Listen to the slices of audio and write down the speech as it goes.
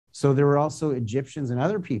So there were also Egyptians and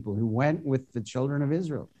other people who went with the children of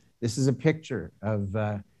Israel. This is a picture of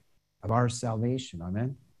our salvation.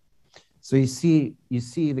 Amen. So you see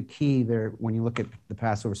the key there when you look at the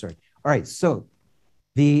Passover story. All right, so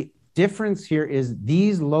the difference here is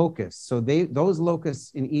these locusts. So those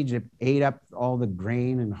locusts in Egypt ate up all the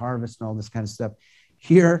grain and harvest and all this kind of stuff.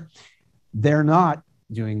 Here, they're not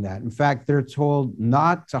doing that. In fact, they're told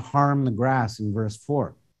not to harm the grass in verse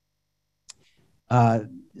 4.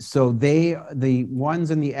 So the ones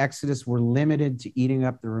in the Exodus were limited to eating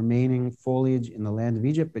up the remaining foliage in the land of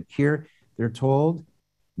Egypt. But here they're told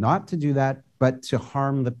not to do that, but to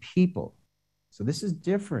harm the people. So this is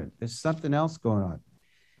different. There's something else going on.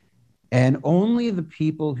 And only the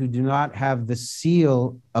people who do not have the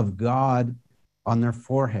seal of God on their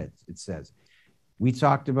foreheads, it says. We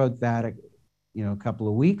talked about that a couple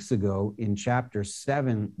of weeks ago in chapter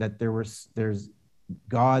 7, that there's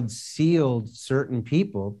God sealed certain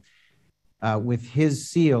people with his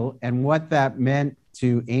seal. And what that meant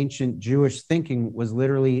to ancient Jewish thinking was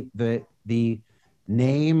literally the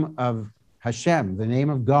name of Hashem, the name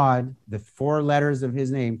of God, the 4 letters of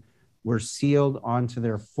his name were sealed onto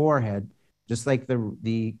their forehead, just like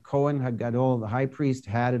the Kohen HaGadol, the high priest,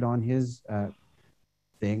 had it on his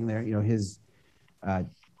thing there, his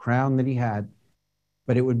crown that he had,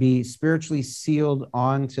 but it would be spiritually sealed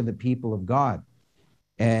onto the people of God.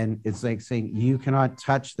 And it's like saying, you cannot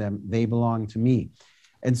touch them, they belong to me.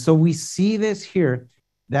 And so we see this here,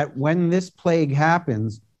 that when this plague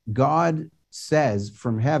happens, God says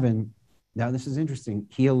from heaven, now this is interesting,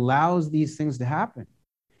 he allows these things to happen.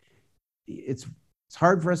 It's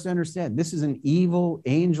hard for us to understand. This is an evil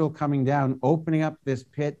angel coming down, opening up this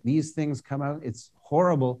pit. These things come out. It's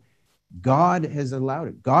horrible. God has allowed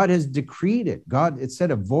it. God has decreed it. It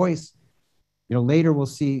said a voice, later we'll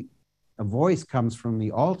see a voice comes from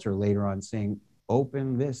the altar later on saying,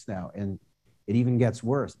 open this now. And it even gets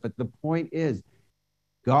worse. But the point is,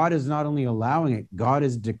 God is not only allowing it, God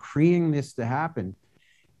is decreeing this to happen.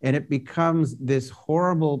 And it becomes this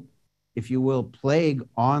horrible, if you will, plague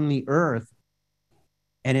on the earth.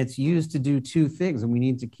 And it's used to do 2 things. And we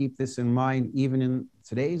need to keep this in mind, even in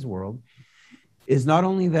today's world, is not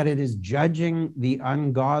only that it is judging the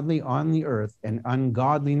ungodly on the earth, and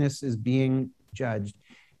ungodliness is being judged,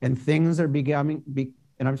 and things are becoming,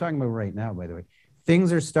 and I'm talking about right now, by the way,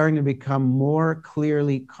 things are starting to become more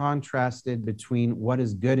clearly contrasted between what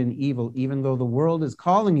is good and evil, even though the world is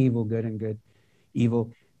calling evil good and good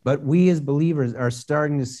evil. But we as believers are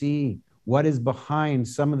starting to see what is behind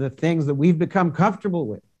some of the things that we've become comfortable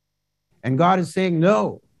with. And God is saying,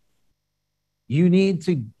 no, you need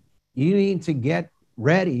to get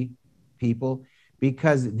ready, people,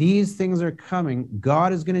 because these things are coming.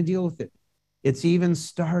 God is going to deal with it. It's even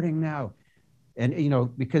starting now. And,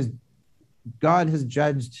 because God has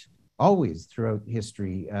judged always throughout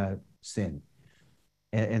history, sin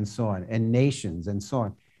and so on, and nations and so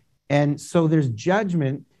on. And so there's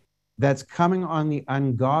judgment that's coming on the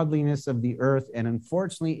ungodliness of the earth. And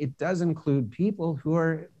unfortunately, it does include people who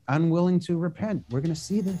are unwilling to repent. We're going to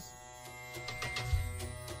see this.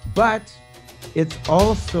 But it's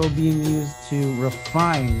also being used to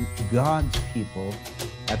refine God's people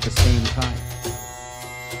at the same time.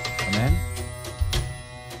 Amen?